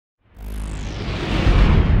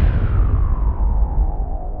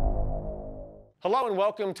Hello and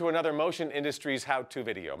welcome to another Motion Industries how-to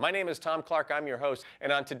video. My name is Tom Clark, I'm your host,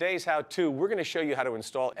 and on today's how-to, we're going to show you how to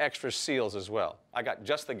install extra seals as well. I got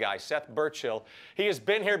just the guy, Seth Burchill. He has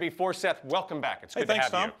been here before. Seth, welcome back. It's good to have you.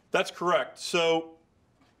 Thanks, Tom. That's correct. So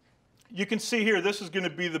you can see here, this is going to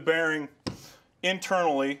be the bearing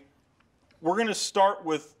internally. We're going to start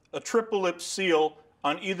with a triple lip seal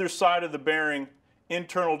on either side of the bearing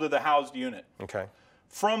internal to the housed unit. Okay.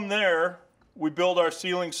 From there, we build our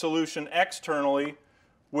sealing solution externally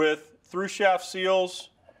with through shaft seals,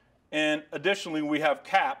 and additionally we have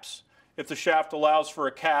caps if the shaft allows for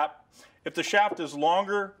a cap. If the shaft is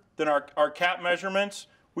longer than our cap measurements,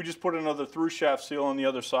 we just put another through shaft seal on the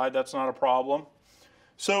other side. That's not a problem.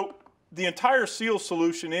 So the entire seal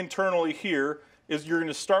solution internally here is you're going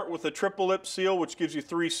to start with a triple lip seal, which gives you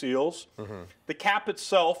 3 seals. The cap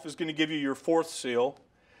itself is going to give you your 4th seal.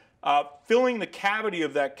 Filling the cavity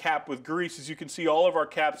of that cap with grease, as you can see, all of our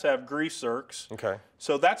caps have grease zerks. Okay.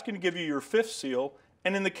 So that's going to give you your 5th seal.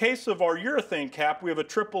 And in the case of our urethane cap, we have a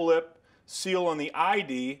triple lip seal on the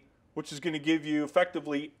ID, which is going to give you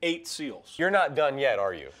effectively 8 seals. You're not done yet,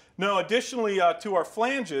 are you? No, additionally to our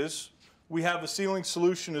flanges, we have a sealing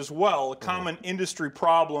solution as well. A common industry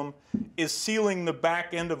problem is sealing the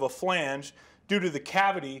back end of a flange due to the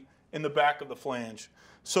cavity in the back of the flange.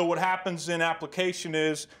 So what happens in application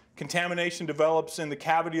is contamination develops in the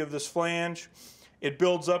cavity of this flange. It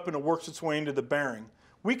builds up and it works its way into the bearing.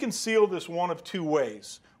 We can seal this one of 2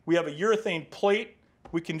 ways. We have a urethane plate.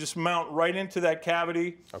 We can just mount right into that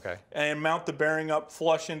cavity and mount the bearing up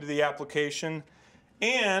flush into the application.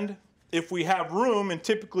 And if we have room, and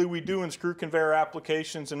typically we do in screw conveyor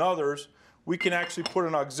applications and others, we can actually put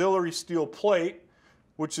an auxiliary steel plate,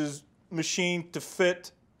 which is machined to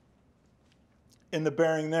fit in the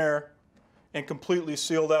bearing there, and completely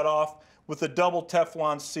seal that off with a double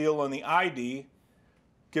Teflon seal on the ID,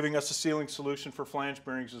 giving us a sealing solution for flange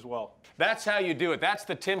bearings as well. That's how you do it. That's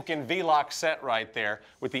the Timken V-Lock set right there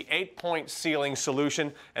with the 8-point sealing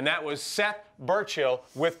solution, and that was Seth Burchill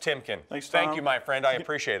with Timken. Thanks, Tom. Thank you, my friend. I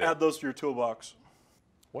appreciate it. Add those to your toolbox.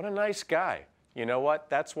 What a nice guy. You know what?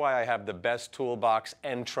 That's why I have the best toolbox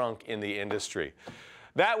and trunk in the industry.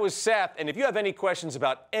 That was Seth, and if you have any questions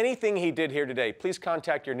about anything he did here today, please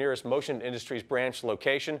contact your nearest Motion Industries branch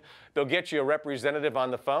location. They'll get you a representative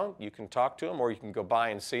on the phone. You can talk to them, or you can go by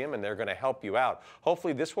and see them, and they're going to help you out.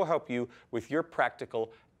 Hopefully this will help you with your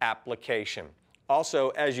practical application. Also,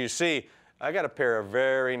 as you see, I got a pair of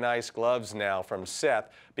very nice gloves now from Seth,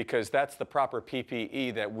 because that's the proper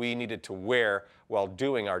PPE that we needed to wear while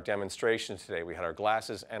doing our demonstrations today. We had our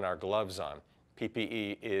glasses and our gloves on.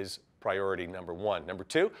 PPE is priority number 1. Number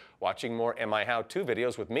 2, watching more MiHow2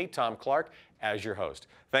 videos with me, Tom Clark, as your host.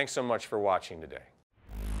 Thanks so much for watching today.